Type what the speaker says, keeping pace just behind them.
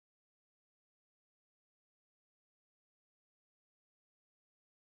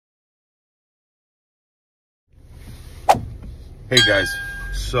Hey guys,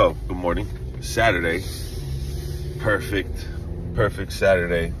 so good morning. Saturday, perfect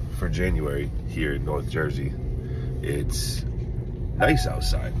Saturday for January here in North Jersey. It's nice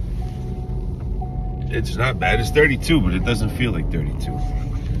outside. It's not bad. It's 32, but it doesn't feel like 32.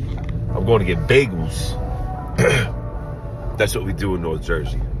 I'm going to get bagels. That's what we do in North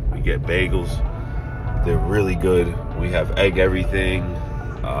Jersey. We get bagels. They're really good. We have egg everything.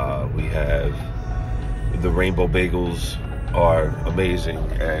 We have the rainbow bagels. Are amazing,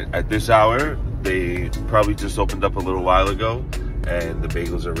 and at this hour they probably just opened up a little while ago, and the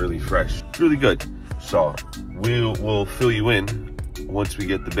bagels are really fresh. It's really good. So we'll fill you in once we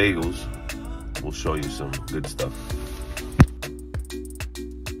get the bagels. We'll show you some good stuff.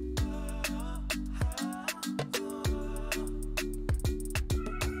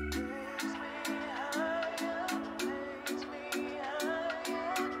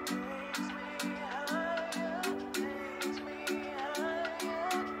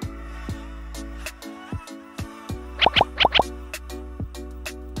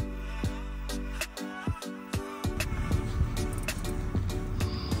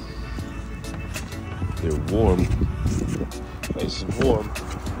 They're warm, nice and warm.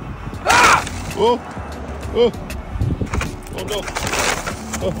 Ah! Oh, oh, oh no.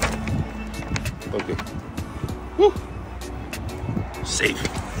 Oh, okay. Woo. Safe.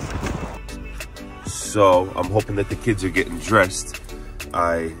 So I'm hoping that the kids are getting dressed.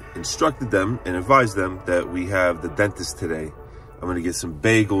 I instructed them and advised them that we have the dentist today. I'm gonna get some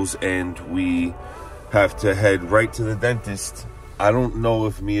bagels and we have to head right to the dentist. I don't know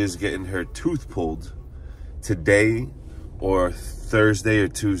if Mia's getting her tooth pulled today or Thursday or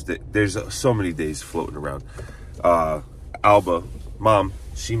Tuesday. There's so many days floating around. Alba, mom,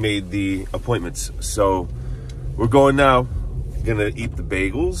 she made the appointments. So we're going now. Gonna eat the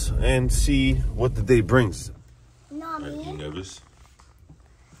bagels and see what the day brings. Mommy. Are you nervous?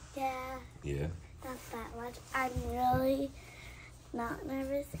 Yeah. Yeah. Not that much. I'm really not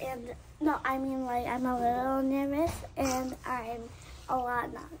nervous. And no, I mean like I'm a little nervous and I'm a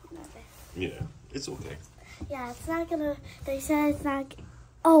lot not nervous. Yeah, it's okay. Yeah, it's not gonna, they said it's not,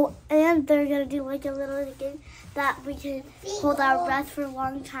 oh, and they're gonna do like a little game that we can hold our breath for a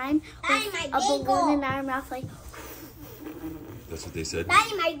long time with a balloon in our mouth, like. That's what they said?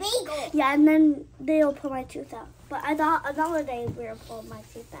 Daddy, my bagel. Yeah, and then they'll pull my tooth out. But I thought another day we were pulling my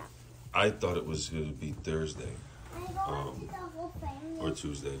teeth out. I thought it was gonna be Thursday, or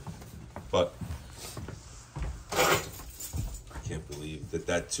Tuesday, but I can't believe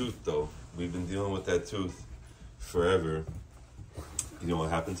that tooth though. We've been dealing with that tooth forever. You know what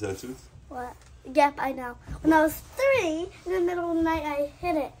happened to that tooth? What? Yep, I know. When I was 3, in the middle of the night, I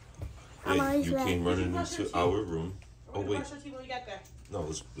hit it. Yeah, you came running into our room. Oh wait. Brush your teeth when we get there. No,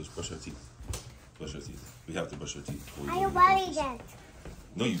 let's brush our teeth. Brush our teeth. We have to brush our teeth. I already did.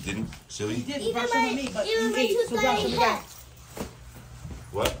 No, you didn't. Silly. You did brush them with me, but even you my ate, tooth so that brush I them again. hit.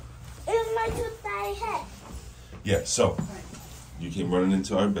 What? It was my tooth that I hit. Yeah. So you came running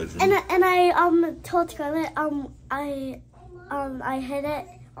into our bedroom. And I told Scarlett I hit it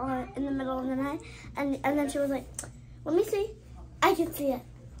in the middle of the night, and then she was like, "Let me see, I can see it."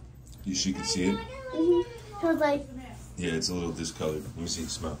 She could see it. She was like, "Yeah, it's a little discolored. Let me see.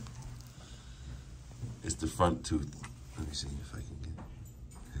 Smell. It's the front tooth. Let me see if I can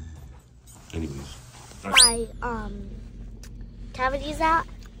get. Anyways, my cavities out.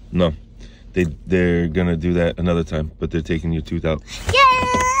 No, they're gonna do that another time, but they're taking your tooth out.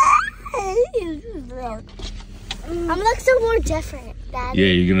 I'm gonna look so more different, Daddy. Yeah,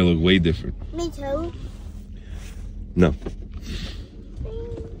 you're gonna look way different. Me too. No.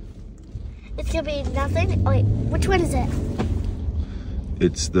 It's gonna be nothing. Oh, wait, which one is it?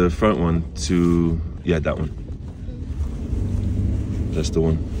 It's the front one to, yeah, that one. That's the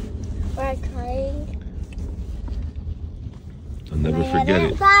one. Where I crying. I'll never forget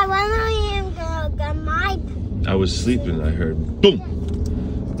it. Dad, when are you gonna get my? I was sleeping, I heard boom.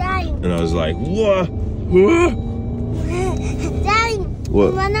 Daddy. And I was like, what? Daddy,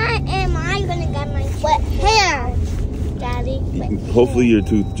 What? when am I gonna get my wet hair? Daddy. Hopefully your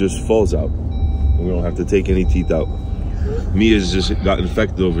tooth just falls out. We don't have to take any teeth out. Mia's just got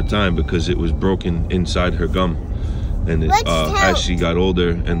infected over time because it was broken inside her gum. And it, as she got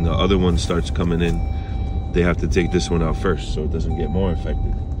older and the other one starts coming in, they have to take this one out first so it doesn't get more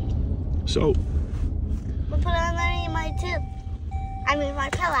infected. So. We'll put it underneath my tooth. I mean my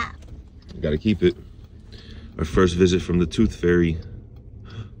pillow. You gotta keep it. Our first visit from the tooth fairy.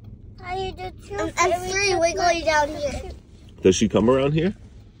 And 3 wiggly down here. Does she come around here?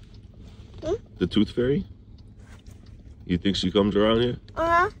 Hmm? The tooth fairy? You think she comes around here?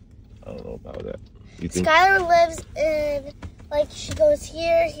 Uh-huh. I don't know about that. You think? Skylar lives in like she goes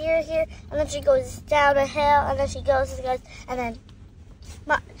here, here, here, and then she goes down a hill, and then she goes, and then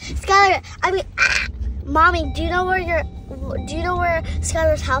Skylar, Mommy, do you know where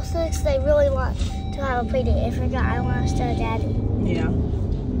Skylar's house is? They really want to have a play date. I forgot. I want to show Daddy. Yeah.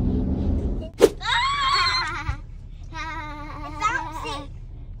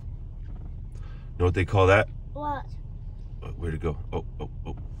 Know what they call that? What? Where'd it go? Oh.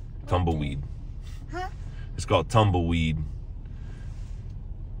 Tumbleweed. Huh? It's called tumbleweed.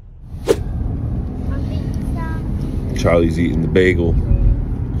 Charlie's eating the bagel.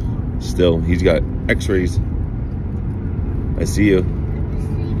 Still, he's got x-rays. I see you.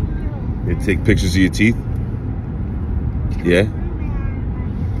 You take pictures of your teeth? Yeah?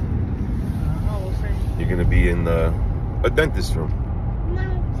 You're gonna be in a dentist room.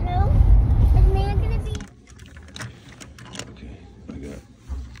 Okay, I got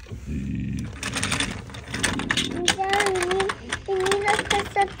the... You need to put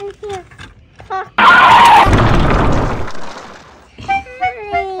something here.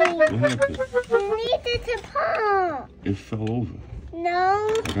 What happened? You need it to pop. It fell over.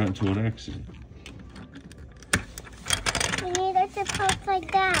 No. I got into an accident. You need it to pop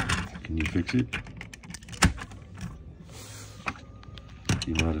like that. Can you fix it? Do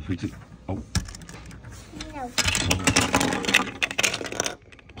you know how to fix it? Oh. No.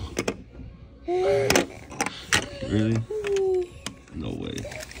 Really? No way.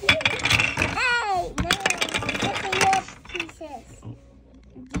 Hey, no. These are your pieces. Oh.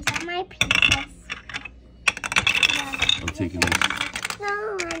 These are my pieces. I'm taking this.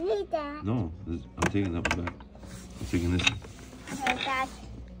 No, I need that. No, I'm taking that one back. I'm taking this. Okay,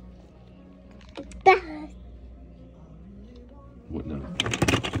 Dad. What now?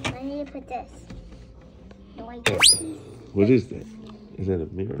 I need to put this. Like this. What is that? Is that a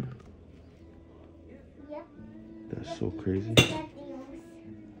mirror? Yep. That's so crazy.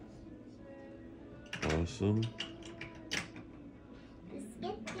 Awesome.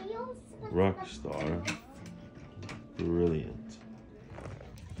 Rock star. Brilliant.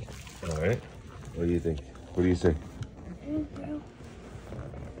 All right. What do you think? What do you say?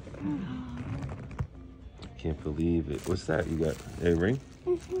 Can't believe it. What's that? You got a ring?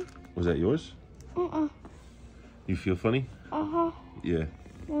 Mm-hmm. Was that yours? You feel funny? Uh-huh. Yeah.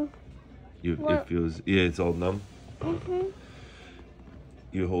 Mm. It feels, yeah, it's all numb.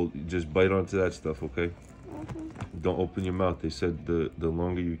 You just bite onto that stuff, okay? Don't open your mouth. They said the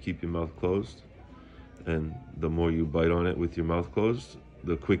longer you keep your mouth closed and the more you bite on it with your mouth closed,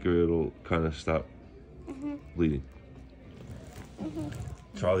 the quicker it'll kind of stop bleeding.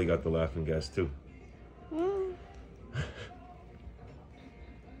 Charlie got the laughing gas too.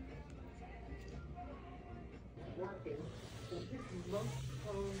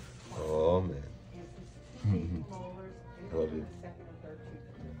 Oh man. I love you.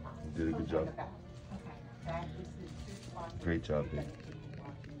 You did a good job. Great job, babe.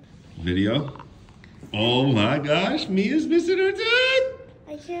 Video? Oh my gosh, Mia's missing her tooth!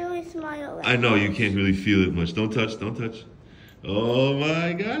 I can't really smile. I know, you can't really feel it much. Don't touch, don't touch. Oh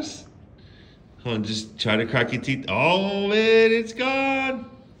my gosh. Hold on, just try to crack your teeth. Oh man, it's gone.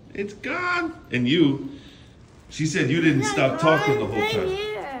 It's gone. And you, she said you didn't stop talking the whole time.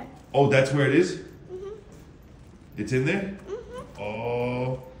 Here. Oh, that's where it is? It's in there?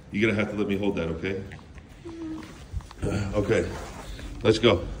 Oh, you're gonna have to let me hold that, okay? Okay, let's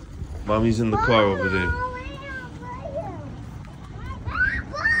go. Mommy's in the car over there.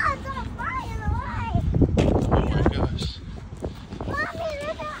 Oh my gosh.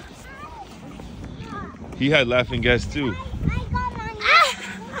 He had laughing gas too.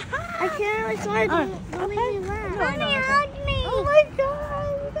 I can't really smile. Don't make me laugh. Mommy, hug me. Oh my God.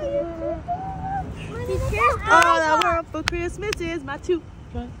 All I want for Christmas is my two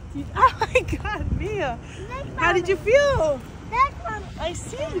front teeth. Oh my God, Mia. How did you feel? I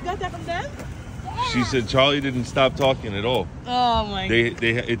see. You got that from them? She said Charlie didn't stop talking at all. Oh my God.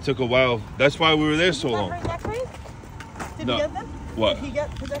 It took a while. That's why we were there so long. Did No. he get them? What? Did he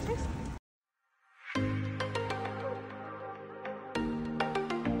get his x-rays?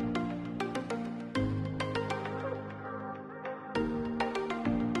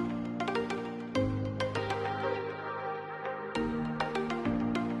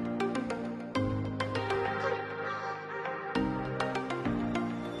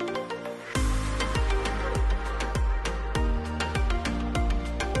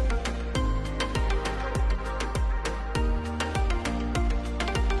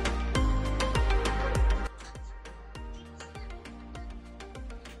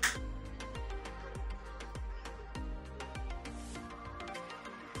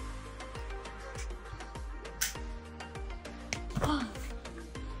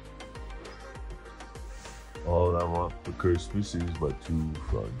 Christmas is but two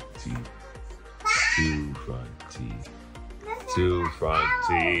front teeth. Two front teeth. Two front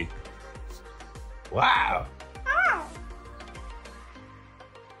teeth. Wow. Ow.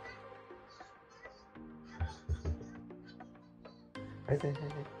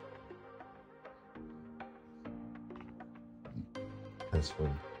 That's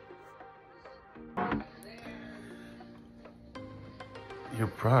funny. Your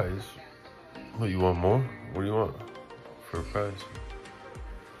prize? What, you want more? What do you want for a prize?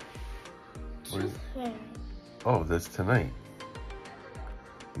 What is... Oh, that's tonight.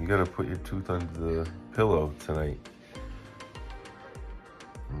 You gotta put your tooth under the pillow tonight.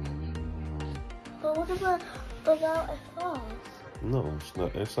 But what about it falls? No, it's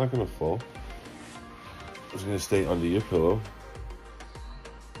not. It's not gonna fall. It's gonna stay under your pillow.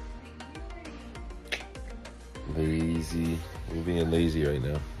 Lazy. We're being lazy right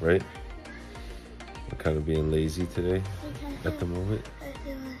now, right? We're kind of being lazy today at the moment.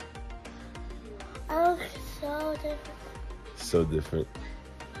 I look so different. So different.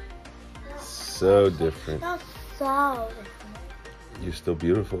 So different. Not so different. You're still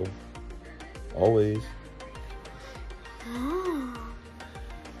beautiful. Always. Oh.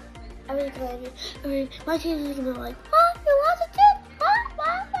 My teacher's gonna be like, "What? You want a tip?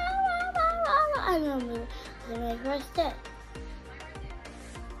 And I'm gonna make her step.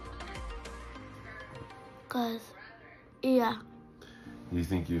 Cause, yeah. You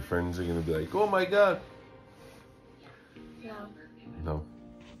think your friends are gonna be like, "Oh my God"? No. No.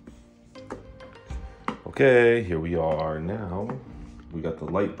 Okay, here we are now. We got the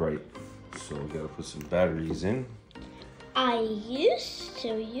light bright, so we gotta put some batteries in. I used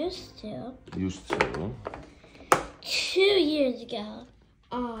to. Used to. 2 years ago,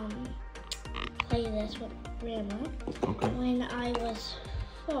 play this with Grandma. Okay. When I was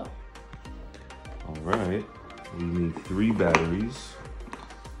 4. All right. We need 3 batteries.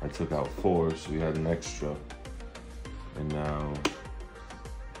 I took out 4, so we had an extra. And now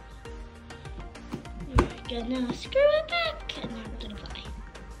We're gonna screw it back, and now we're gonna play.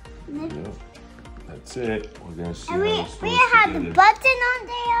 yep, that's it. We're gonna see And how we it's supposed have to the get button on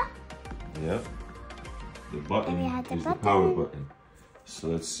there. Yep. The button And we had the is the button. power button. So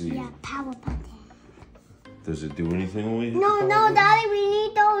let's see. Yeah, power button. Does it do anything when we hit the No, power no, button? Daddy, we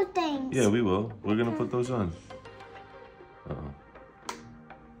need those things. Yeah, we will. We're gonna put those on. Uh-oh.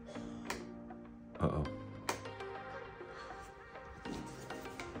 Uh-oh.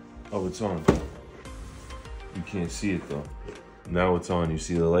 Oh, it's on. You can't see it though. Now it's on. You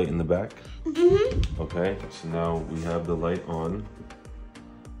see the light in the back? Mm-hmm. Okay, so now we have the light on.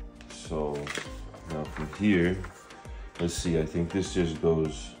 So now from here, let's see, I think this just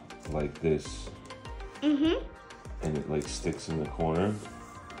goes like this. Mm-hmm. And it like sticks in the corner,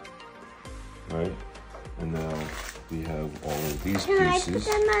 right? And now we have all of these Can I put pieces.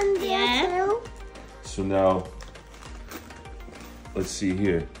 them on there too? So now, let's see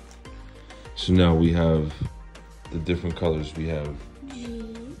here. So now we have the different colors. We have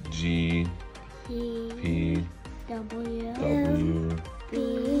G, P, W, B,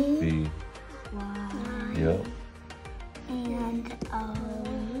 B. Y, Yep. and O.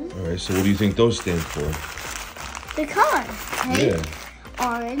 All right, so what do you think those stand for? The colors, right? Yeah.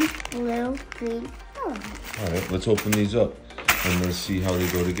 Orange, blue, green, orange. All right, let's open these up and let's see how they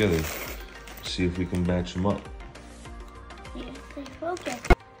go together. See if we can match them up. Yeah, they focus.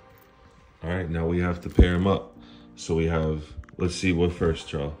 All right, now we have to pair them up. So we have, let's see, what first,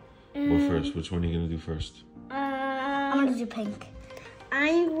 Charles? What first? Which one are you gonna do first? I'm gonna do pink.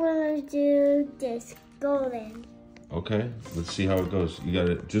 I'm gonna do this golden. Okay, let's see how it goes. You got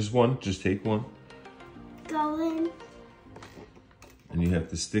it, just one, just take one. Golden. And you have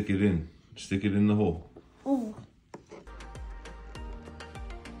to stick it in the hole. Ooh.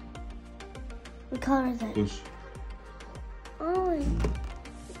 What color is it? Push. Orange.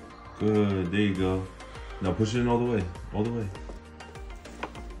 Good, there you go. Now push it in all the way, all the way.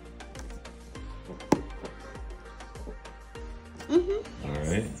 All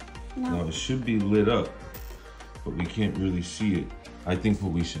right. No. Now it should be lit up, but we can't really see it. I think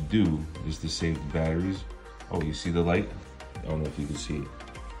what we should do is to save the batteries. Oh, you see the light? I don't know if you can see it.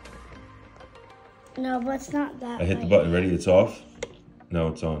 No, but it's not that. I hit the light. button, ready? It's off. Now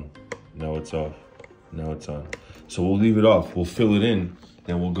it's on. Now it's off. Now it's on. So we'll leave it off. We'll fill it in,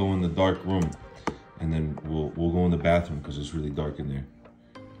 then we'll go in the dark room, and then we'll go in the bathroom because it's really dark in there,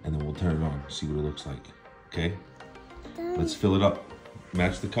 and then we'll turn it on, see what it looks like. Okay? Let's fill it up.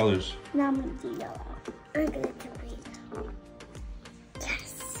 Match the colors. Now I'm gonna do yellow. I'm gonna do green.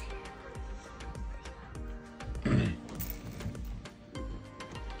 Yes. I'm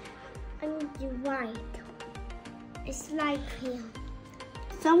gonna do white. It's like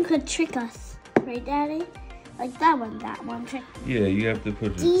some could trick us, right, Daddy? Like that one trick. Yeah, you have to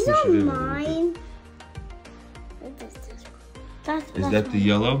put it. These push are it in mine. Is that the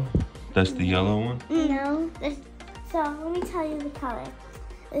yellow? That's the yellow one? No. So let me tell you the color.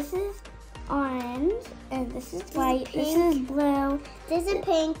 This is orange, and this is white. This is blue. This is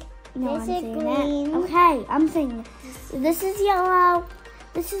pink. No, this is green. Okay, I'm saying it. This is yellow.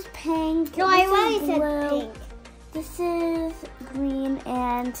 This is pink. No, I already said pink. This is green,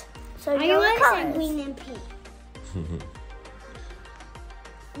 and so I already said green and pink.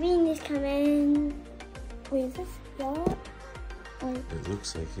 Green is coming. Wait, is this yellow? Wait. It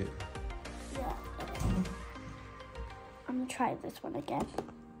looks like it. Yeah. I'm gonna try this one again.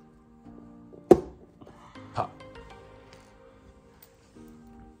 Pop.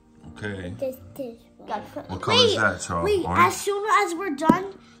 Okay. This one. What color is that, Charles? Wait, Orange? as soon as we're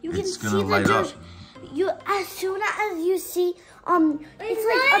done, you can see the juice. As soon as you see, it's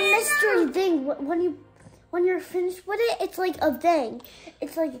like a mystery thing. When you're finished with it, it's like a thing.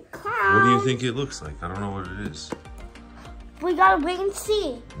 It's like a cloud. What do you think it looks like? I don't know what it is. We gotta wait and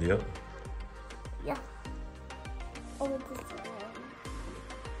see. Yep. Yeah. Oh, this is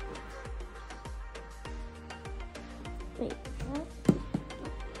wait, what?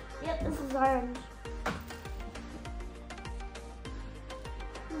 Yep, this is orange.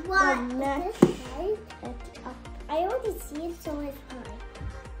 What? I already see it, so it's fine.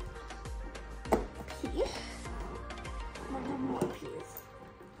 Piece. One more piece.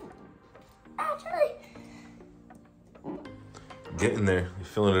 Actually. Getting there. You're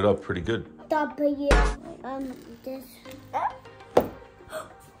filling it up pretty good. W. This.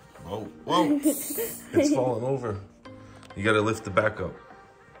 Oh, whoa. It's falling over. You gotta lift the back up.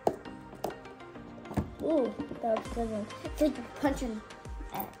 Ooh, that was a good one. It's like punching.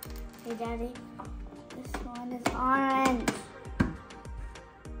 Hey, Daddy. This one is orange.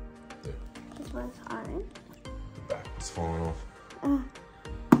 There. This one's orange. The back is falling off.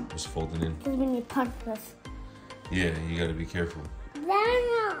 Just folding in. Because when you punch this. Yeah, you gotta be careful. No.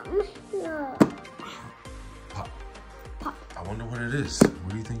 Pop. Pop. I wonder what it is.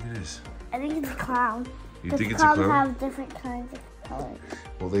 What do you think it is? I think it's a clown. You think it's a clown? Clowns have different kinds of colors.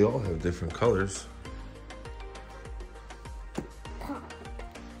 Well, they all have different colors. Pop.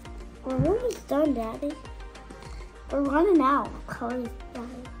 We're almost done, Daddy. We're running out of colors,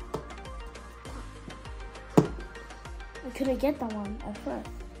 Daddy. I couldn't get that one at first.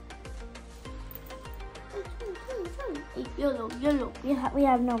 Yellow. We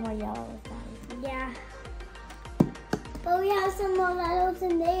have no more yellows, Daddy. Yeah. But we have some more yellows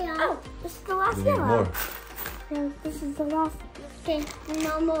in there. Oh, this is the last We need yellow. more. Yeah, this is the last. Okay,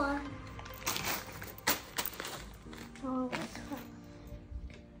 no more. Oh, that's fine.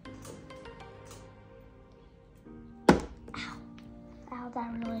 Ow,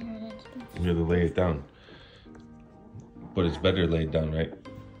 that really hurted. You have to lay it down. But it's better laid down, right?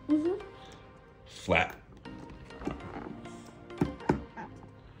 Mm-hmm. Flat.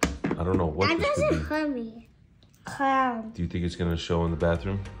 I don't know what That this could doesn't be. hurt me. Clown. Do you think it's gonna show in the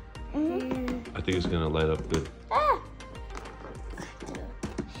bathroom? Mm-hmm. I think it's gonna light up good. Ah.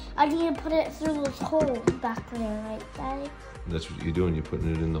 I need to put it through those holes back there, right, Daddy? That's what you're doing. You're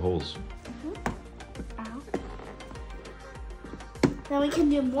putting it in the holes. Mm-hmm. Ow. Then we can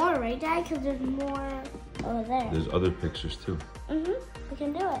do more, right, Dad? Because there's more over there. There's other pictures too. Mm-hmm. We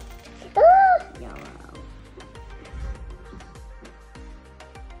can do it. Ah! Yellow.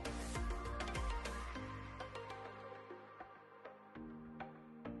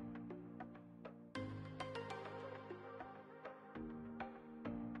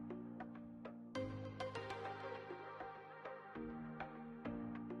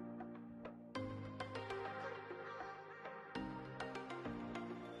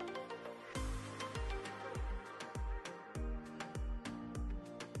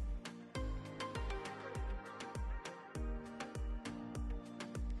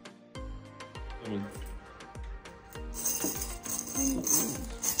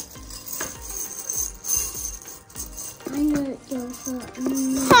 I'm gonna go for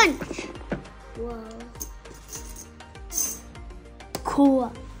punch. Whoa.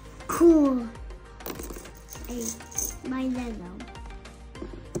 Cool. Hey, my yellow.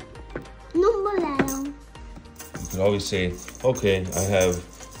 No more yellow. You could always say, okay, I have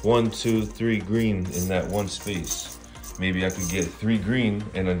 1, 2, 3 green in that one space. Maybe I could get 3 green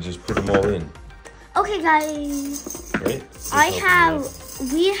and then just put them all in. Okay, guys. Right?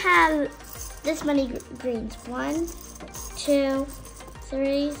 We have this many greens. 1, 2,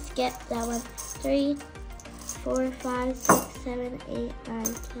 3. Skip that one. 3, 4, 5, 6, 7, 8, 9,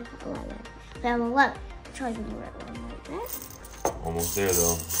 10, 11. We have 11. Charlie, like this. Almost there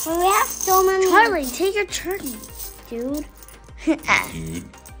though. Well, we have so many. Charlie, take your turn, dude. Dude.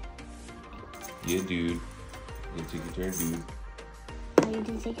 Yeah, dude. You take your turn, dude. Oh, you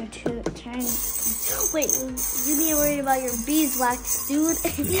can take your turn. Wait, you need to worry about your beeswax, dude.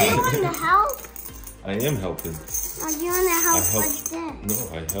 You want to help? I am helping. Oh, you want to help like this? No,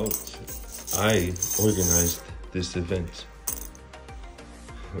 I helped. I organized this event.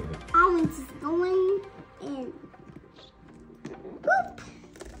 It's going in. Boop.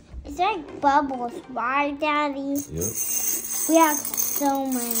 Is there bubbles, right, Daddy? Yep. We have so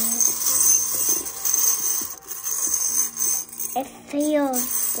many. It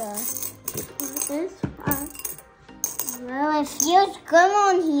feels good. This one. Well, it feels good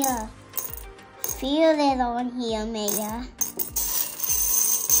on here. Feel it on here, Maya.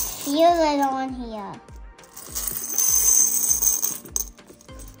 Feel it on here.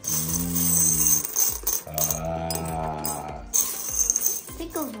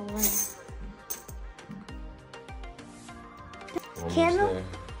 Tickles away. Candle? There.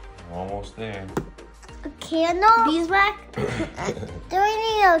 Almost there. A candle? Beeswax? Do we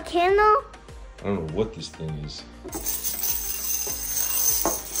need a candle? I don't know what this thing is.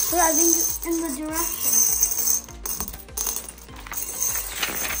 Driving in the direction.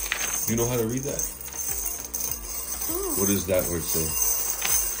 You know how to read that? Ooh. What does that word say?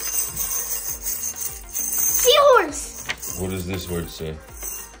 Seahorse! What does this word say?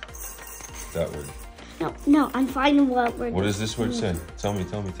 That word. No, I'm finding what word. What does this word say? Tell me.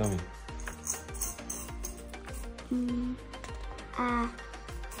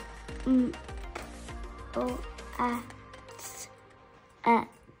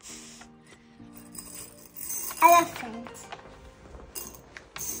 Elephant.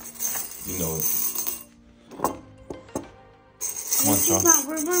 You know it. Come on, Sean. It's not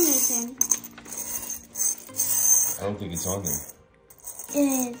word on anything. I don't think it's on there. It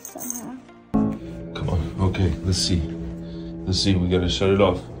is somehow. Come on. Okay, let's see. We gotta shut it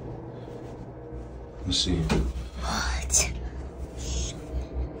off. Let's see. What?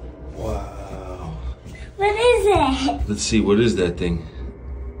 Wow. What is it? Let's see. What is that thing?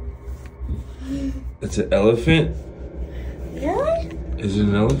 It's an elephant? Really? Is it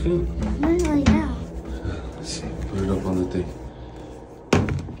an elephant? Not really now. Let's see. Put it up on the thing.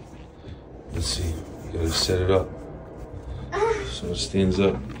 Let's see. You gotta set it up so it stands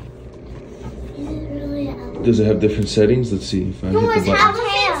up. Is it really an elephant? Does it have different settings? Let's see if I hit the button.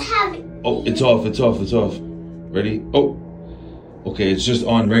 Elephants have. Oh, it's off. Ready? Oh. Okay, it's just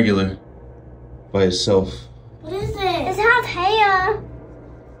on regular by itself. What is it? Does it have hair?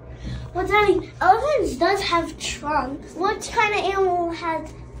 Well, Daddy, elephants does have trunks. What kind of animal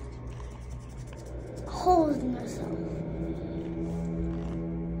has holes in themselves?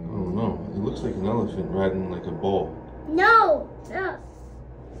 I don't know. It looks like an elephant riding like a bull. No.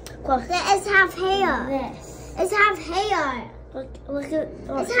 Close. It's have hair. This. It's have hair. Look at.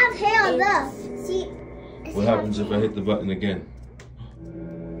 It's have hair. Look. See. What happens if I hit the button again?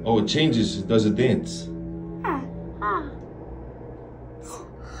 Oh, it changes. It does a dance.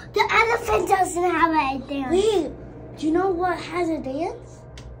 The elephant doesn't have a dance. Wait, do you know what has a dance?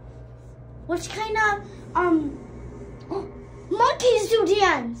 Which kind of monkeys do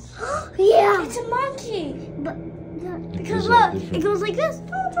dance? Yeah, it's a monkey. But because look, it goes like this.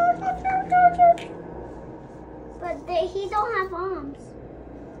 But he don't have arms.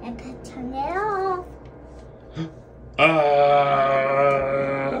 And turn it off.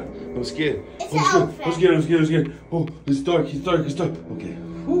 I'm scared. It's an elephant. I'm scared. Oh, it's dark. Okay.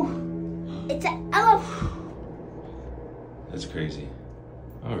 Whew. It's an elephant. That's crazy.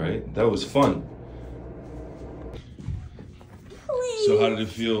 All right, that was fun. Please. So how did it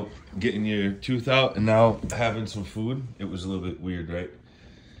feel getting your tooth out and now having some food? It was a little bit weird, right?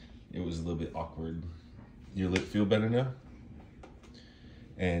 It was a little bit awkward. Your lip feel better now?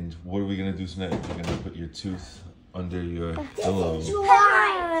 And what are we gonna do tonight? We're gonna put your tooth under your pillow.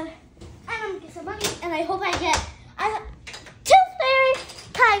 Try. I'm gonna get some money, and I hope I get tooth fairy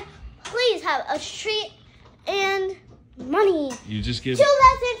time. Please have a treat and money. You just gave 2023,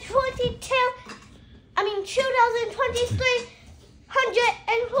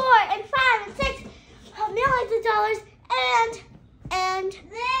 104 and 5 and 6 millions of dollars and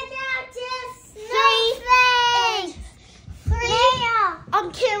three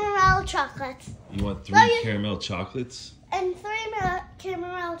caramel chocolates. You want 3 caramel chocolates? And 3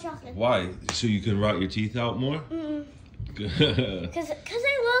 caramel chocolates. Why? So you can rot your teeth out more? Because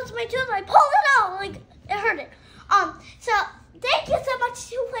I lost my tooth, I pulled it out, like it hurt it. So thank you so much,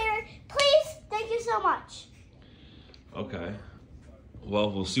 two-player. Please, thank you so much. Okay.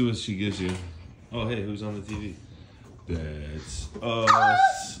 Well, we'll see what she gives you. Oh, hey, who's on the TV? That's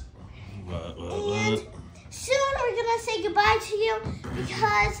us. And soon we're gonna say goodbye to you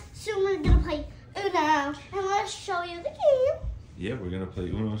because soon we're gonna play Uno, and let's show you the game. Yeah, we're gonna play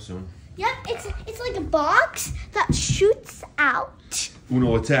Uno soon. Yep, it's like a box that shoots out.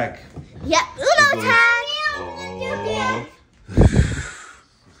 Uno attack. Yep, Uno attack. Oh.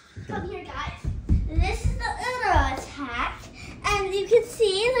 Come here, guys. This is the Uno attack, and you can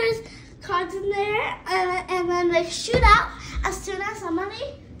see there's cards in there, and then they shoot out as soon as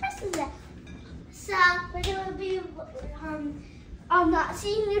somebody presses it. So we're gonna be not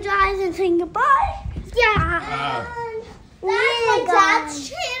seeing you guys and saying goodbye. Yeah. And that's my dad's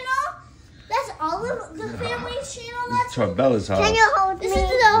channel. That's all of the family's channel. That's CHARBELLA'S house. Can you hold me? This is me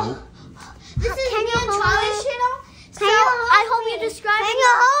and Charlie's channel. So I hope you subscribe. Can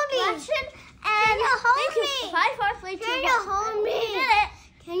you hold me? Can you hold me? 5, 4, 3, 2, 1. Can you hold me?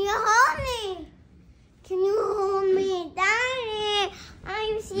 Can you hold me? Can you hold me, Daddy?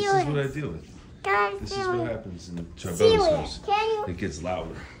 I'm serious. This is what I deal with. This is what happens in CHARBELLA'S house. It gets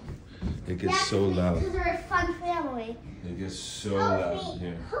louder. It gets so loud. Because we're a fun family. It gets so loud in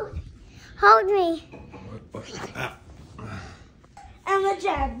here. Hold me. Ah. And the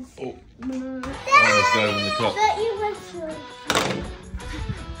gems. Oh. Almost got it in the cup. That you went to.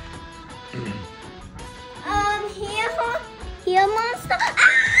 Here, monster. Ah!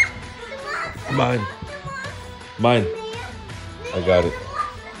 The monster. Mine. Mine. I got it.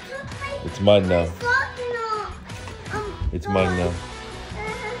 It's mine now. It's mine now.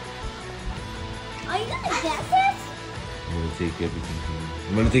 Are you gonna get this? I'm gonna take everything from you.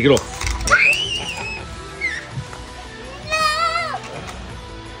 I'm gonna take it all.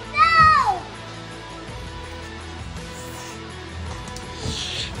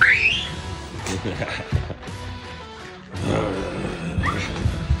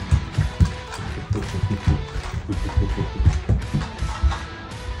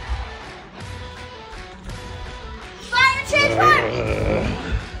 Fire transport!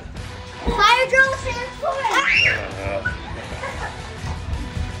 Fire drill transport!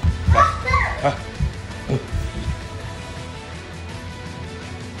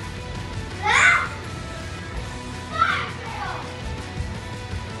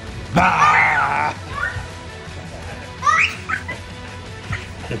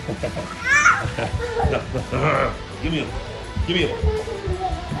 Give me him. Give me him.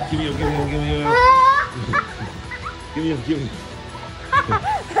 Give me him. Give me him. Give me him. Give me him. Give me him.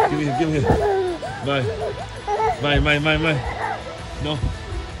 Give me him. Give me him. Mine. No.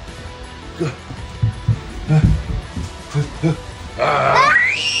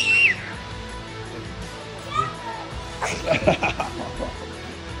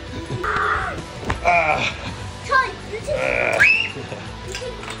 Charlie, you take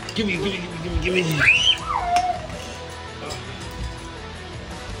Give me. Give me.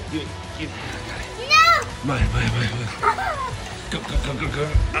 No! Mine. Go.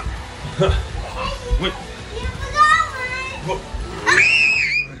 Wait. You forgot mine! Go.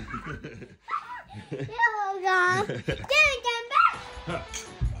 You forgot. Give it back!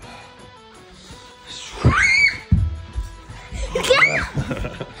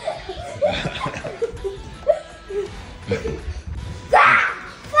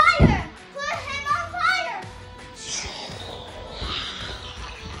 Fire! Put him on fire!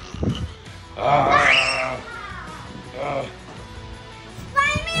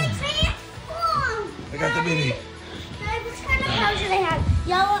 Spider-Man transform! I got the baby. Guys, which kind of house do they have?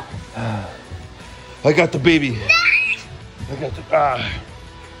 Yellow? I got the baby. I got the.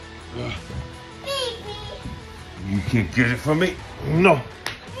 Baby. You can't get it from me. No. No,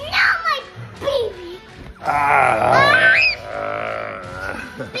 my baby.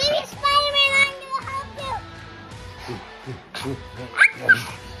 Baby Spider-Man, I'm gonna help you.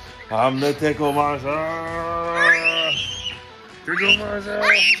 I'm the Tickle Monster. Tickle Monster.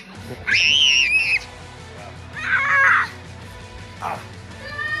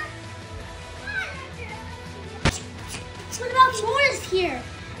 What about Morris here?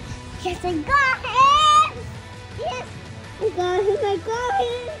 Yes, I got him. Yes, I got him.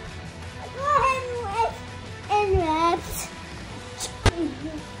 I got him in wraps.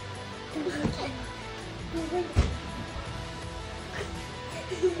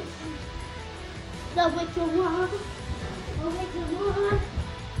 Love what you want. Love what you want.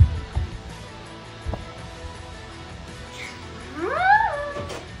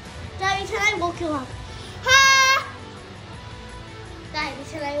 Daddy, tonight woke you up. Ha! Daddy,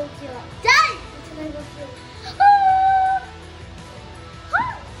 tonight woke you up. Daddy, tonight woke you up.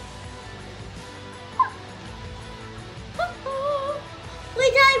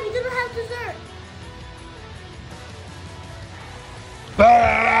 Wait, Daddy, we didn't have dessert. One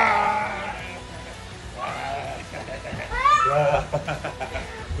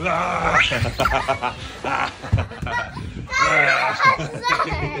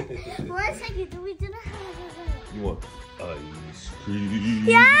second, do we do that? You want ice cream?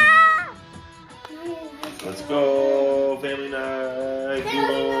 Yeah! Let's go, family night.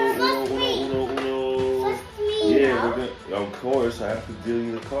 Uno. Yeah, we're gonna, of course, I have to deal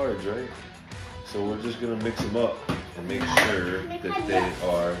you the cards, right? So we're just gonna mix them up and make sure that they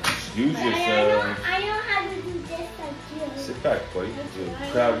are. Excuse yourself. I know how to do this like you. Sit back, buddy. You're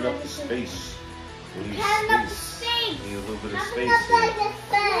crowding up the space. We need space. Need a little bit of space here.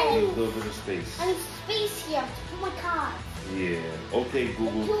 Need a little bit of space. I need space here to put my cards. Yeah. Okay,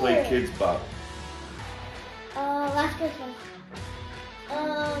 Google, play Kids Bop. Last question.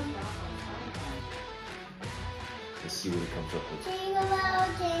 Let's see what it comes up with. Jingle bell,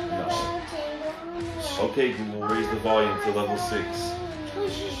 jingle bell, jingle bell. Okay, Google, raise the volume to level 6.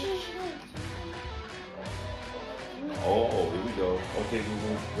 Oh, here we go. Okay,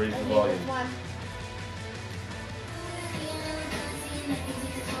 Google, raise the volume.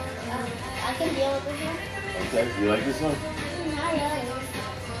 I can deal with this one. Okay, you like this one? Not really.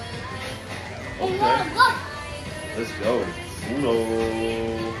 Okay, let's go. Uno.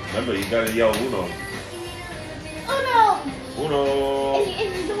 Remember, you gotta yell Uno. Uno! Uno.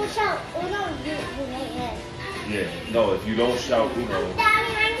 If you don't shout Uno, you may end. Yeah, no, if you don't shout Uno.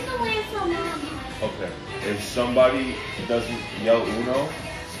 Daddy, I'm still waiting for Mom. Okay, if somebody doesn't yell Uno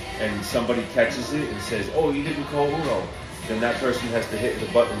and somebody catches it and says, oh, you didn't call Uno, then that person has to hit the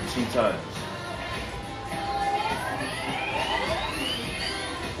button 2 times.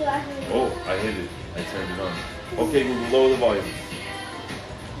 Oh, I hit it. I turned it on. Okay, Google, lower the volume.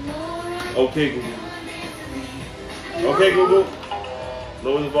 Okay, Google. Okay, Google.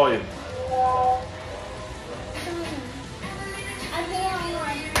 Lower the volume.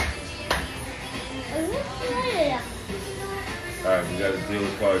 Alright, we gotta deal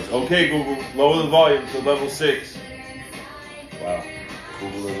with cards. Okay, Google, lower the volume to level 6. Wow.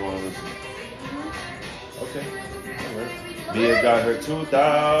 Google doesn't want to listen. Okay. Alright. Mia got her tooth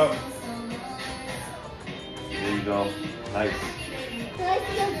out. There you go. Nice.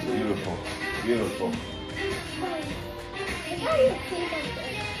 Beautiful. Beautiful.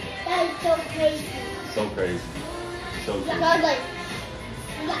 That is so crazy. So crazy. So crazy.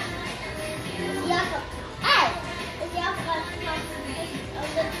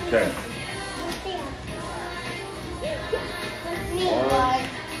 Okay.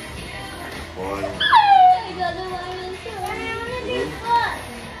 One.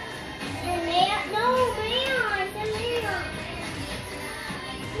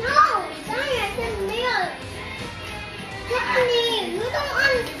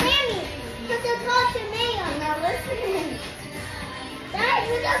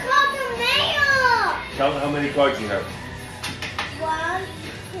 Tell them how many cards you have. 1,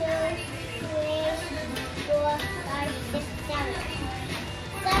 2, 3, 4, 5, 6,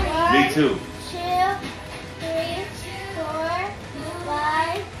 7. Me too. 2, 3, 4,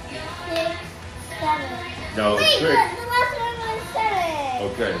 5, 6, 7. Now, Wait, a trick. the last one was 7.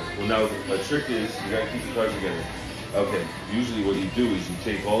 Okay. Well, now a trick is you gotta keep the cards together. Okay. Usually, what you do is you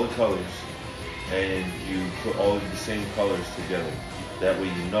take all the colors and you put all of the same colors together. That way,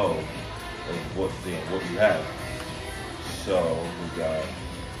 you know of what you have. So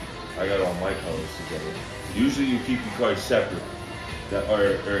I got all my colors together. Usually, you keep your cards separate, that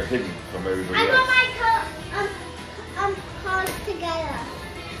are hidden from everybody I else. got my cards together.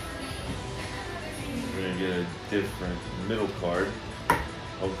 We're gonna get a different middle card.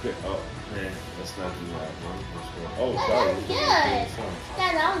 Okay. Oh man, let's not do that one. Oh, sorry. That was good.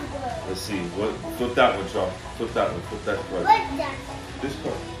 That was good. Let's see. What? Flip that one, Charles. Flip that one. Flip that card. What's that? This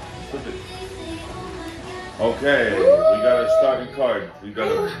card. Flip it. Okay. We got a starting card. We got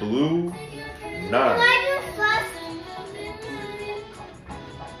a blue 9.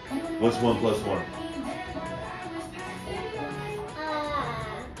 What's 1 plus 1?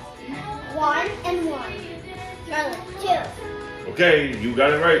 1 and 1. Charlotte, 2. Okay, you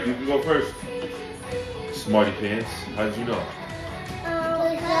got it right. You can go first. Smarty pants. How did you know?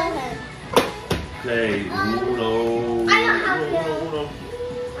 Okay, Uno. I don't have Uno.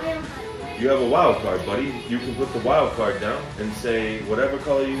 I don't have You have a wild card, buddy. You can put the wild card down and say whatever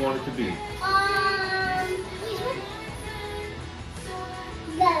color you want it to be.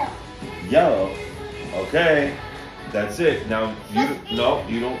 Yellow. Yellow. Okay, that's it. Now you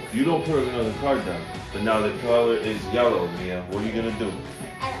don't put another card down. But now the color is yellow, Mia. What are you gonna do?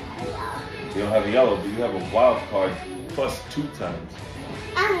 I don't have yellow. You don't have a yellow, but you have a wild card plus 2 times.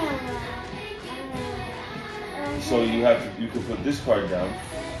 So you could put this card down,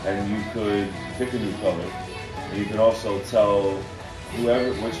 and you could pick a new color. And you can also tell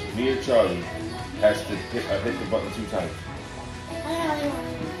whoever, which me or Charlie, has to hit the button 2 times.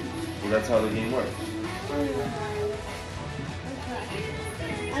 Well, that's how the game works.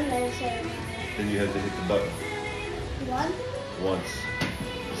 Then you have to hit the button. Once.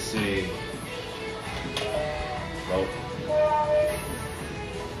 Let's see. Nope.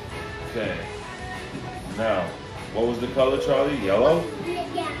 Okay. Now, what was the color, Charlie? Yellow?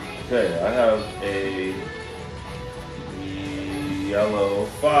 Yeah. Okay, I have a yellow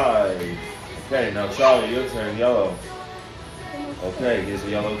 5. Okay, now Charlie, your turn. Yellow. Okay, here's a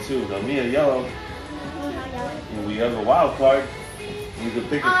yellow 2. Now Mia, yellow. We have a wild card. You can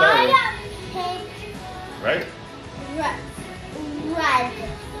pick a color. Right? Red.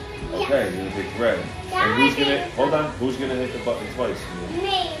 Okay, you're gonna pick red. And who's gonna, hold on, who's gonna hit the button twice? Mia?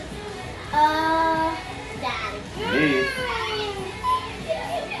 Me. Daddy. Me.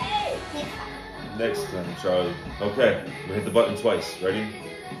 Next time, Charlie. Okay, we hit the button twice. Ready?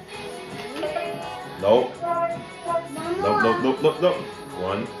 Nope. Nope.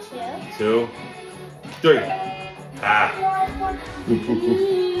 1, 2, 3. Ah.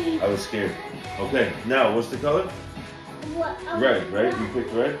 I was scared. Okay, now what's the color? Red, right? You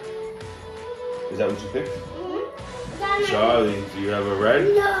picked red? Is that what you picked? Charlie, do you have a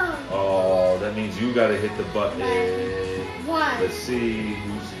red? No. Oh, that means you gotta hit the button. 1. Let's see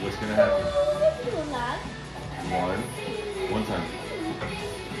what's gonna happen. 1 time.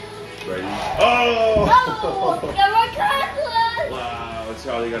 Ready? Oh! Wow,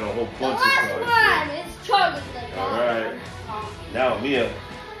 Charlie got a whole bunch of cards. It's Charlie. All right. Now, Mia,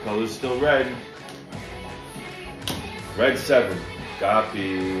 color's still red. Red 7.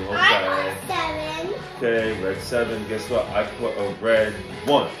 Copy. Okay. I got 7. Okay, red 7. Guess what? I put a red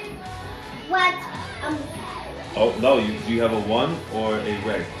 1. What? Oh, no. Do you have a 1 or a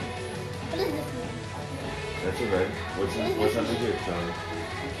red? What is this one? That's a red. What's under here, Charlie?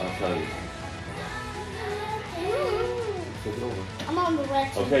 I'll tell you. Take it over. I'm on the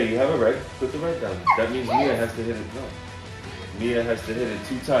red. Okay, you have a red. Put the red down. That means Mia has to hit it. No. Mia has to hit it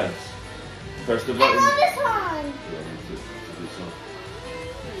 2 times. Press the button. I love this one. Yeah, this one.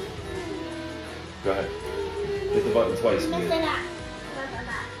 Go ahead. Hit the button twice, Mia.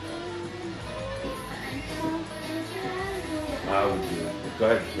 I would do it. Go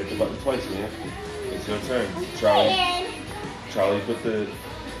ahead. Hit the button twice, Mia. It's your turn. Charlie, put the 1.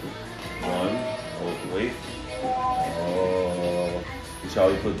 Oh, wait. Oh.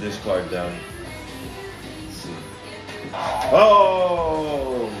 Charlie, put this card down. Let's see.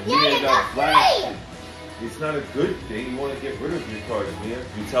 Oh! Mia got flashed. It's not a good thing. You want to get rid of your cards, Mia.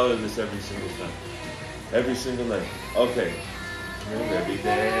 You tell her this every single time. Every single night. Okay. Every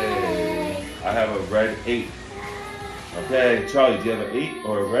day. I have a red 8. Okay, Charlie, do you have an 8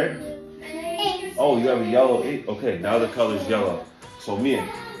 or a red? 8. Oh, you have a yellow 8. Okay, now the color's yellow. So, Mia,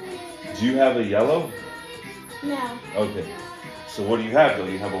 do you have a yellow? No. Okay. So what do you have, though?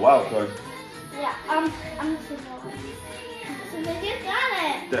 You have a wild card. Yeah, I'm just gonna go. So they just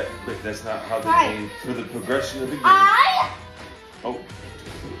got it. But that's not how the Right. game, for the progression of the game. Oh.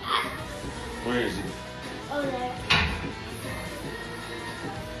 Where is it? Oh, there.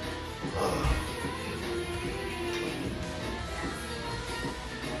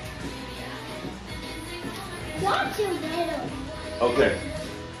 Not too little. Okay.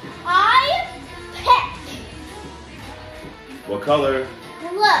 I pick What color?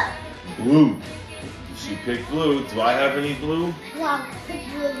 blue. Blue. She picked blue. Do I have any blue? No, pick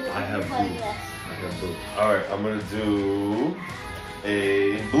blue. I have blue. Like this. I have blue. All right, I'm gonna do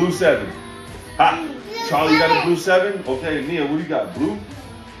a blue 7. Ha! Charlie, you got a blue 7? Okay, Mia, what do you got? Blue?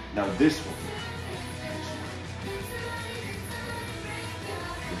 Now this one.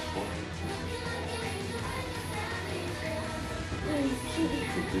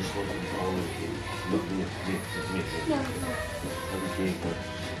 This one is always blue. Look, Mia.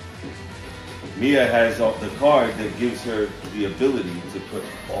 Mia has the card that gives her the ability to put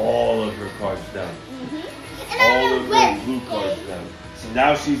all of her cards down. All of her blue cards down. So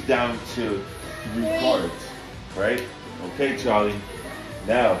now she's down to 3 cards, right? Okay, Charlie.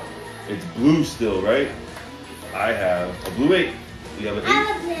 Now, it's blue still, right? I have a blue 8. You have an 8? I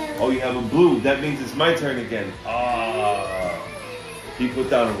have a blue. Oh, you have a blue. That means it's my turn again. Ah. He put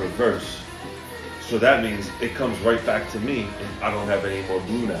down a reverse. So that means it comes right back to me, and I don't have any more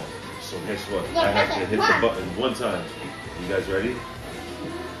blue now. So guess what? Yeah, I have to that's hit it. the button 1 time. You guys ready?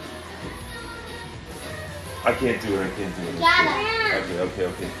 I can't do it. Got it.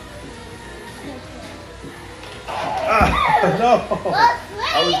 Okay. Ah, no!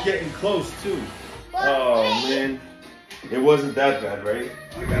 What's I was getting close too. Well, Oh man, it wasn't that bad, right?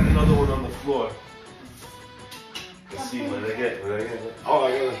 I got another one on the floor. Let's see what I get. Oh,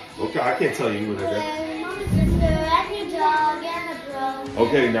 I got. Okay, I can't tell you what I get.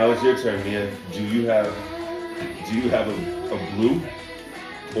 Okay, now it's your turn, Mia. Do you have a blue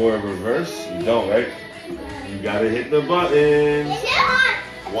or a reverse? You don't, right? You gotta hit the buttons.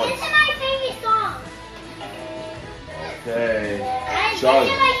 Once. This is my favorite song. Okay.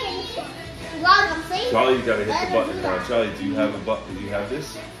 Charlie's Charlie's gotta hit the button now. Charlie, do you have a button? Do you have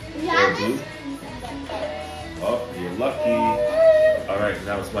this? Or blue? Oh, you're lucky. All right,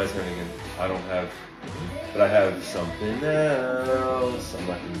 now it's my turn again. I don't have, but I have something else. I'm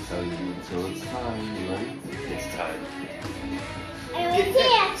not gonna tell you until it's time. You ready? It's time.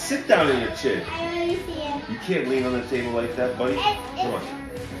 Sit down in your chair. You can't lean on the table like that, buddy. Come on.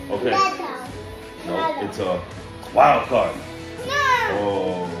 Okay. No, it's a wild card.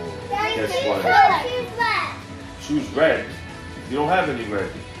 Oh, guess what? Choose red. You don't have any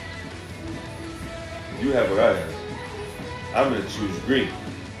red. You have what I have. I'm gonna choose green.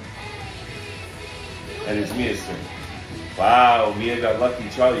 And it's Mia's turn. Wow, Mia got lucky.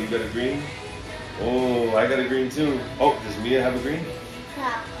 Charlie, you got a green? Oh, I got a green too. Oh, does Mia have a green? No.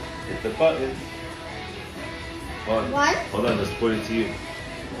 Hit the button. One. Hold on, let's put it to you.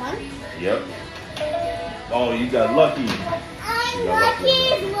 One? Yep. Oh, you got lucky. I'm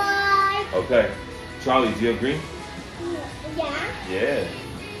lucky one. Okay. Charlie, do you have green? Yeah. Yeah.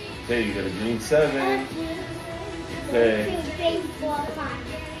 Okay, you got a green 7. Okay. 1, 2, 3, 4, 5.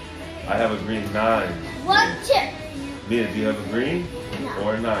 I have a green 9. 1, 2. Mia, do you have a green? No.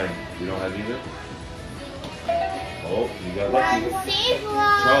 Or a 9? You don't have either? Oh, you got lucky.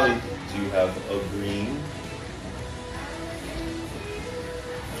 Charlie, do you have a green?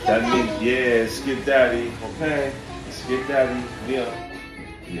 That means, yeah, skip daddy. Okay. Skip daddy. Mia,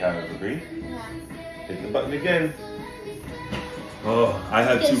 do you have a green? No. Hit the button again. Oh, I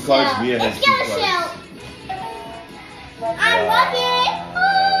have 2 cards. Mia has 2 cards. I'm lucky. Oh,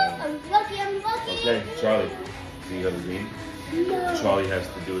 I'm lucky. Okay, Charlie, do you have a green? No. Charlie has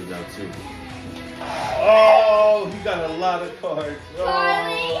to do it now too. Oh, he got a lot of cards.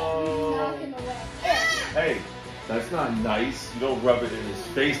 Charlie. Oh. Hey, that's not nice. You don't rub it in his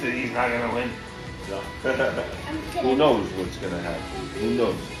face that he's not gonna win. No. Who knows what's gonna happen? Who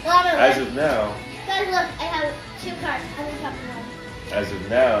knows? As of now. Guys, look, I have 2 cards. I'm gonna top one. As of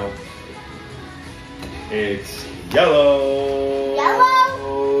now, it's yellow.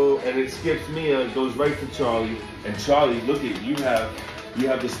 Yellow. And it skips Mia. It goes right to Charlie. And Charlie, look at you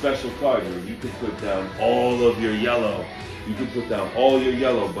have the special card here. You can put down all of your yellow. You can put down all your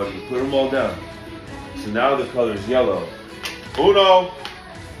yellow, buddy. Put them all down. So now the color is yellow. Uno.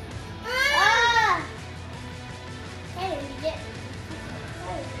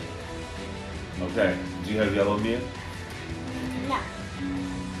 Okay. Do you have yellow, Mia? No.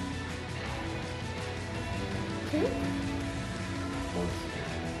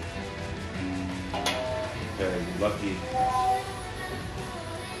 Okay, you're lucky.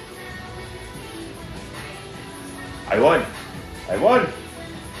 I won!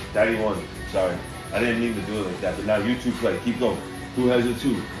 Daddy won. Sorry. I didn't mean to do it like that, but now you 2 play. Keep going. Who has a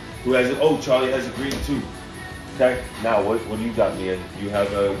 2? Who has it? Oh, Charlie has a green 2. Okay, now what do you got, Mia? You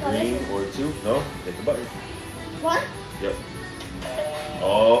have a green or a 2? No? Hit the button. 1? Yep.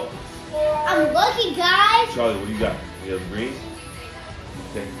 Oh. I'm lucky, guys. Charlie, what do you got? You have green?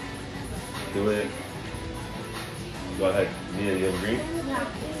 Okay. Do it. Go ahead. Mia, you have green? No.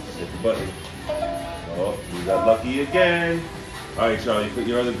 Hit the button. Oh, you got lucky again. All right, Charlie, put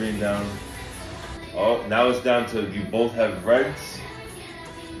your other green down. Oh, now it's down to you both have reds,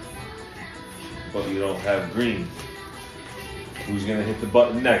 but you don't have green. Who's gonna hit the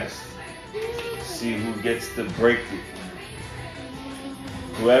button next? See who gets to break it.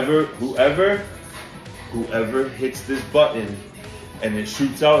 Whoever hits this button and it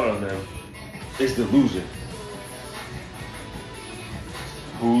shoots out on them is the loser.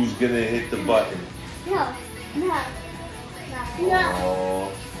 Who's gonna hit the button? No.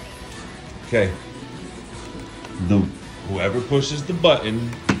 Oh. Okay. Whoever pushes the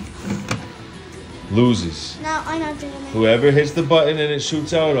button loses. No, I'm not doing it. Whoever hits the button and it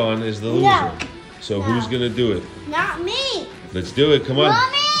shoots out on is the loser. No. So who's gonna do it? Not me. Let's do it. Come on.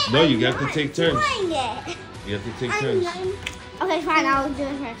 Mommy, No, you I'm have to not take turns. doing it. You have to take turns. Okay, fine. I'll do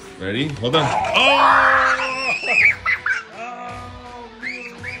it first. Ready? Hold on. Oh!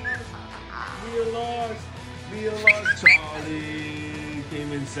 Mia lost. Charlie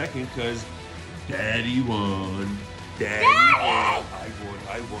came in second because Daddy won. Daddy won.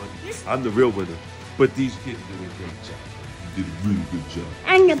 I won. I'm the real winner. But these kids did a great job. You did a really good job.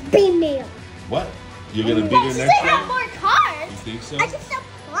 I'm the female. What? You're gonna beat her She next should have time? more cards. You think so? I can still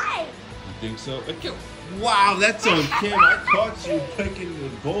play. You think so? Okay. Wow, that's on camera. I caught you picking the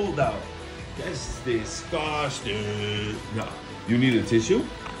gold out. That's disgusting. No. You need a tissue?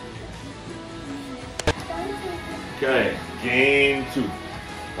 Okay, game 2.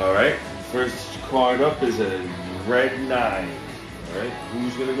 All right, first card up is a red 9. All right,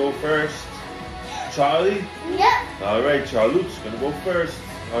 who's gonna go first? Charlie? Yep. All right, Charlotte's gonna go first.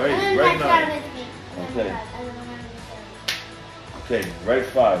 All right, And red my 9. card with me. Okay. Okay, red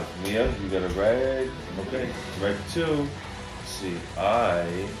 5. Mia, you got a red. Okay, red 2. Let's see,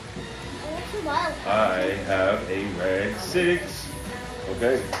 I have a red 6.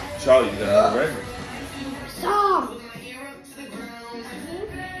 Okay, Charlie, you got another red. Stop.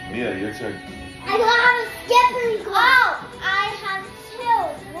 Mia, your turn. I don't have a skipping card. Oh, I have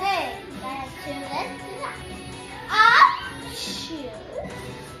 2 reds. I have 2 reds. I choose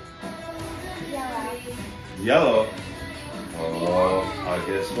yellow. Yellow. Oh,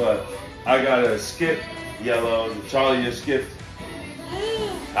 guess what? I gotta skip yellow. Charlie, you skipped.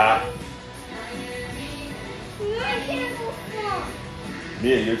 Ah. I can't go far.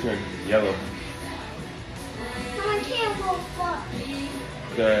 Mia, your turn. Yellow. I can't go far.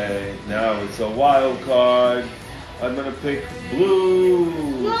 Okay, now it's a wild card. I'm gonna pick blue.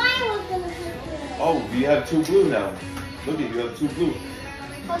 No, I was gonna pick blue. Oh, you have 2 blue now. Look at you have 2 blue.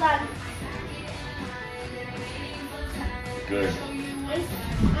 Hold on. Good. I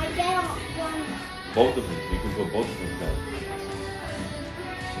get one. Both of them. You can put both of them down.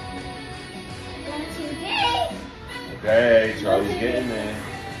 1, 2, 3. Okay, Charlie's getting there.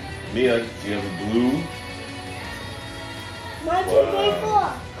 Mia, do you have a blue? 1, 2, 3,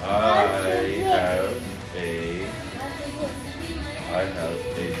 4. I have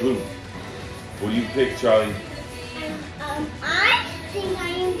a blue. What do you pick, Charlie? I think I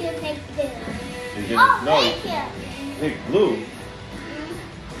am gonna pick blue. No, Thank you. pick blue.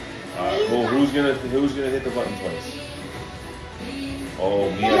 Well, who's gonna hit the button twice?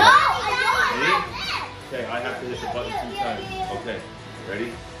 Oh, Mia. No, I don't. Okay, I have to hit the button 2 times. Okay, ready?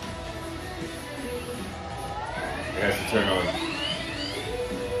 It has to turn on.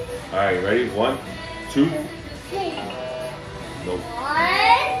 All right, ready? 1, 2. Nope.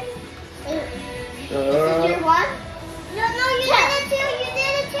 1. Is your 1? No, you did it 2. You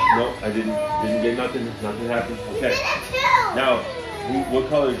did it 2. No, I didn't. Didn't get nothing. Nothing happened. You Okay. did it 2. Now, what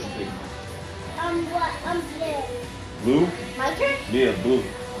color did you pick? Blue. Blue? My turn? Yeah, blue.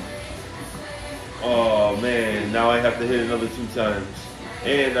 Oh man, now I have to hit another 2 times.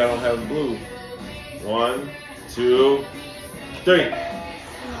 And I don't have blue. 1, 2, 3. 1.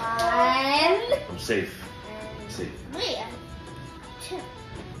 I'm safe. I'm safe. Wait. 2.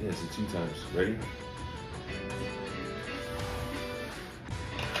 Yeah, it's a 2 times. Ready?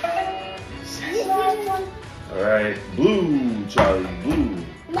 Alright, blue, Charlie, blue.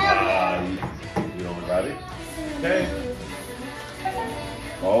 You don't got it? Okay.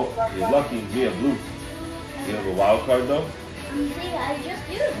 Oh, you're lucky. Mia, blue. You have a wild card though? I just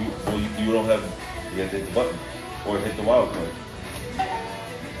do. You don't have, you have to hit the button. Or hit the wild card.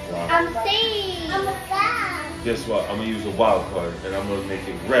 Wow. I'm safe. I'm a fan. Guess what? I'm gonna use a wild card and I'm gonna make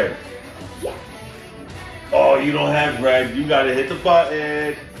it red. Yeah. Oh, you don't have red. You gotta hit the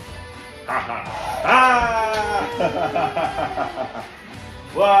button.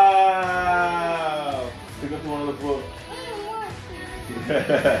 Wow! Pick up the one on the floor.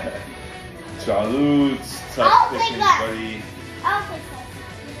 Charlotte's tough picking, buddy. I'll take that.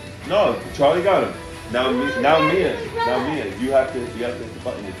 No, Charlie got him. Now Mia, you have to hit the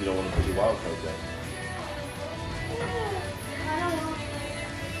button if you don't want to put your wild card down. I don't know.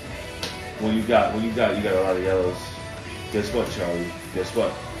 What you got a lot of yellows. Guess what, Charlie? Guess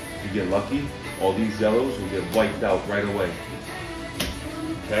what? If you get lucky, all these yellows will get wiped out right away.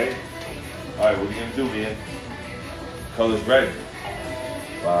 Okay? Alright, what are you gonna do, Mia? Color's red.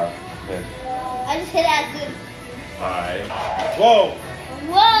 Wow. Okay. I just hit that good. Alright. Whoa!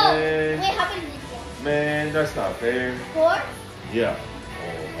 Whoa! Man. Wait, how many did you get? Man, that's not fair. 4? Yeah.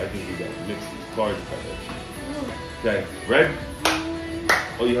 Oh, I think we gotta mix these cards together. Okay, red?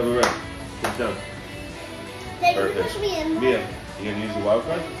 Oh, you have a red. Put it down. Then you Perfect. push me in. Mia, you gonna use the wild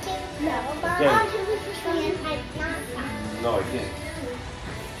card? No, but Okay. I can push me in. I'm not. No, I can't.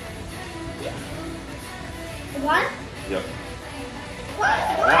 1? Yep. What?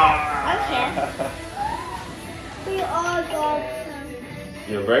 Ah! Okay. We all got some.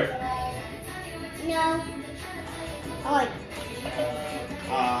 You have red? No. I like.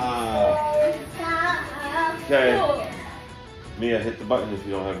 Ah. Stop. Okay. Mia, hit the button if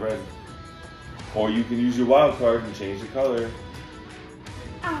you don't have red. Or you can use your wild card and change the color.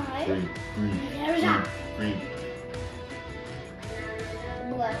 I Green. There's that. Green.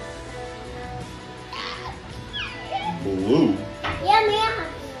 Blue. Blue. Yeah, man.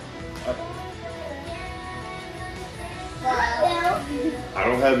 I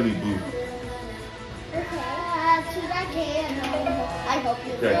don't have any blue. Okay. I hope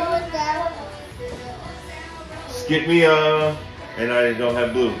you Okay. go with that. Skip me, and I don't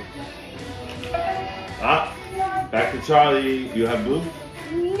have blue. Ah, back to Charlie. You have blue?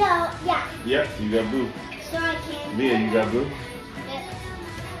 No, yeah. Yep, you got blue. So I can't. Mia, you got blue? Yeah.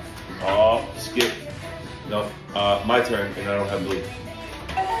 Oh, skip. No, my turn, and I don't have blue.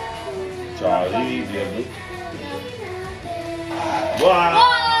 Charlie, you have blue?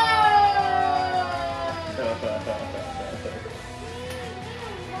 Wow!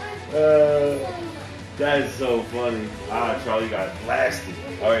 That is so funny. Ah, Charlie got blasted.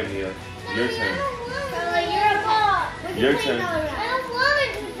 All right, Mia, your turn. Charlie, you're a ball. Your turn. I don't want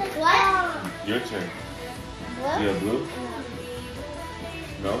to do this. What? Your turn. What? You have blue?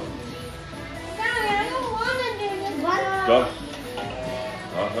 No? Sorry, I don't want to do this. What? Go.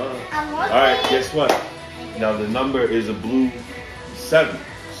 All right, guess what? Now the number is a blue 7.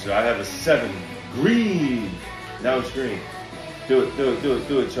 So I have a 7. Green. Now it's green. Do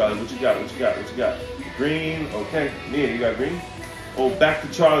it, Charlie. What you got? Green. Okay. Mia, you got green? Oh, back to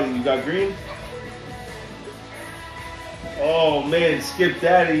Charlie. You got green? Oh, man. Skip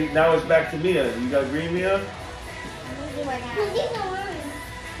Daddy. Now it's back to Mia. You got green, Mia?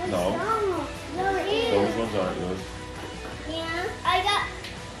 No. Those ones aren't yours. Yeah. I got.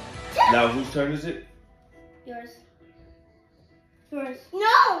 Now, whose turn is it? Yours. No.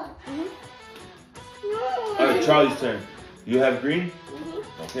 No. All right, Charlie's turn. You have green?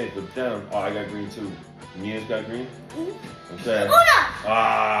 Okay, put it down. Oh, I got green too. Mia's got green? Okay. Oh, no.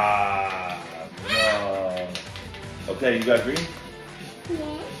 Ah, no. Okay, you got green?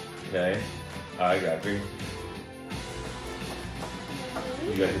 Yeah. Okay. I got green.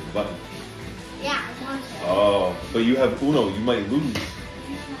 You gotta hit the button. Yeah, I want to. Oh, but you have Uno. You might lose.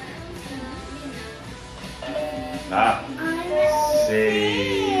 Ah.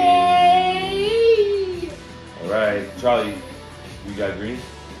 Save. All right, Charlie, you got green?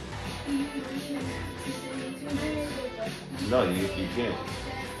 No, you can't.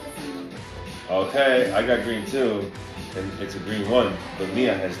 Okay, I got green too, and it's a green 1, but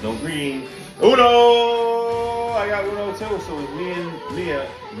Mia has no green. Uno! I got Uno too, so it's Mia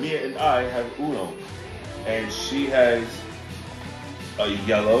and I have Uno. And she has a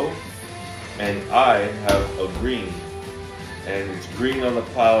yellow, and I have a green. And it's green on the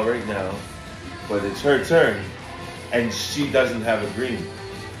pile right now, but it's her turn, and she doesn't have a green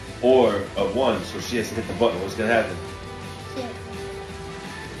or a 1, so she has to hit the button. What's gonna happen?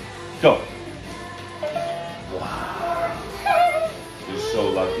 Go. Wow. You're so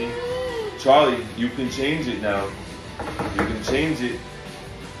lucky. Charlie, you can change it now. You can change it.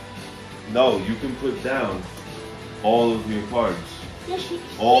 No, you can put down all of your cards.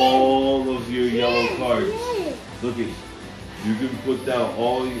 All of your yellow cards. Look at it. You can put down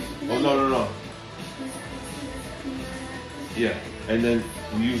all your... Oh, no. Yeah, and then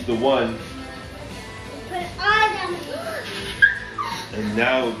you use the 1. And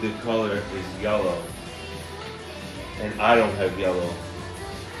now the color is yellow. And I don't have yellow.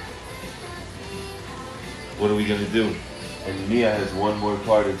 What are we gonna do? And Mia has 1 more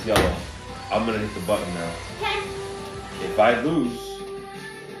card that's yellow. I'm gonna hit the button now. If I lose,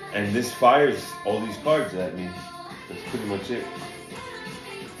 and this fires all these cards at me, that's pretty much it.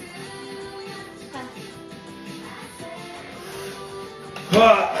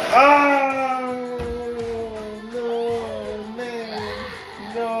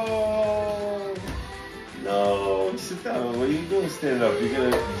 No, sit down. What are you doing? Stand up. You're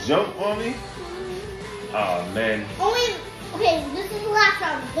gonna jump on me? Oh man. Okay, this is the last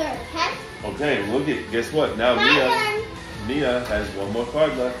round, third, okay? Okay, look at. Guess what? Now Mia has 1 more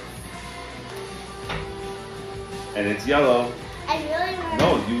card left, and it's yellow. I really want. No,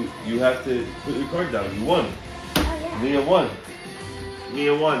 you have to put your card down. You won. Oh, yeah. Mia won.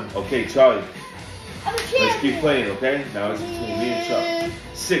 Mia won. Okay, Charlie. I'm Let's keep playing, okay? Now it's between me and Charlie.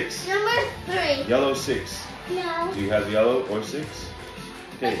 6. Number 3. Yellow 6. No. Do you have yellow or 6?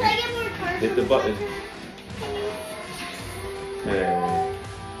 Okay. If I get more cards, Hit the button. Okay.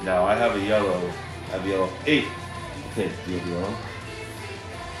 Now I have a yellow. I have yellow 8. Okay, do you have yellow?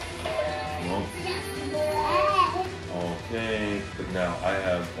 No. Okay, but now I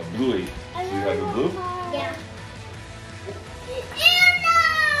have a blue 8. Do you have a blue? Yeah.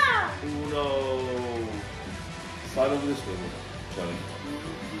 Uno. Slide over this way, Charlie.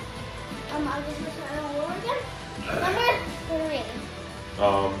 I'll just put it on again. Number 3.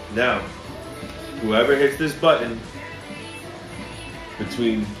 Now, whoever hits this button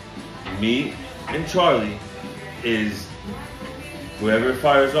between me and Charlie is whoever it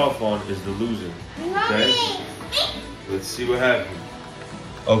fires off on is the loser. Okay? Let's see what happens.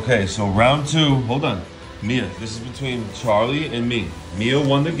 Okay, so round 2. Hold on. Mia, this is between Charlie and me. Mia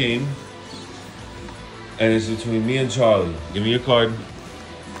won the game. And it's between me and Charlie. Give me your card.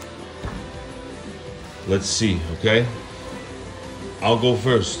 Let's see, okay? I'll go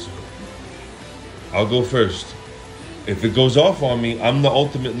first. If it goes off on me, I'm the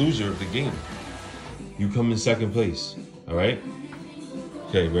ultimate loser of the game. You come in second place, all right?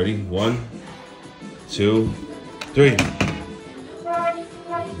 Okay, ready? 1, 2, 3.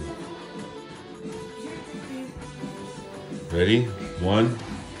 Ready? 1,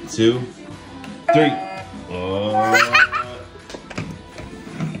 2, 3.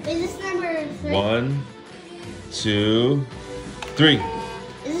 Is this number 3? 1, 2, 3. Is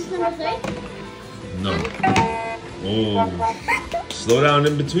this number 3? No. Oh. Slow down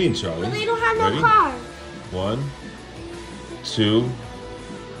in between, Charlie. But they don't have Ready? no car. 1, 2,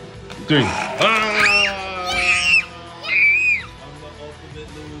 3. Ah! I'm the ultimate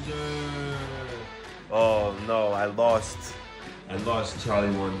loser. Oh no, I lost.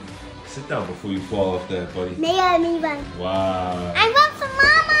 Charlie won. Sit down before you fall off that, buddy. Mia, me one. Wow. I want some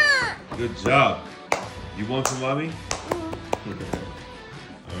mama. Good job. You want some, mommy?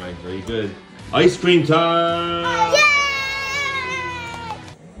 All right, very good. Ice cream time! Yay!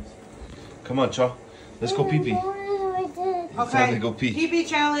 Come on, Charlie. Let's go pee-pee. It's time to go pee. Pee-pee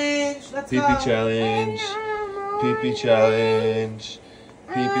challenge. Let's go. Pee-pee challenge. Pee-pee challenge.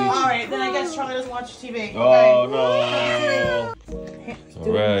 Pee-pee. All right, then I guess Charlie doesn't watch TV. Oh, no. All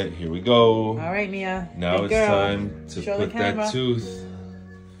right, here we go. All right, Mia. Now Good it's girl. time to Show the put that camera. tooth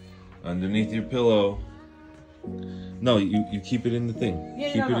underneath your pillow. No, you keep it in the thing.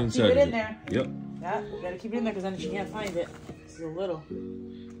 Yeah, keep no, it inside keep it of in there. Yep. Yeah, you gotta keep it in there because then she can't find it. It's a little.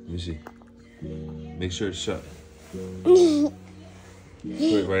 Let me see. Make sure it's shut. Put it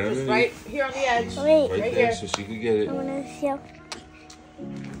right Just underneath. right here on the edge. Wait. Right right there here. so she can get it. I want to show.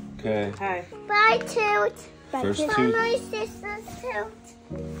 Okay. Hi. Bye, Toot. First Bye, tooth. my sister's Toot.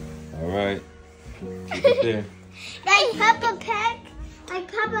 All right. Keep it there. Like Peppa Pig. Like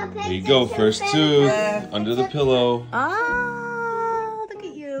Peppa Pig. There you go. First tooth under the pillow. Oh, look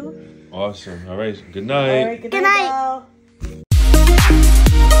at you. Awesome. All right. Good All night. right, good Good night. night. Girl.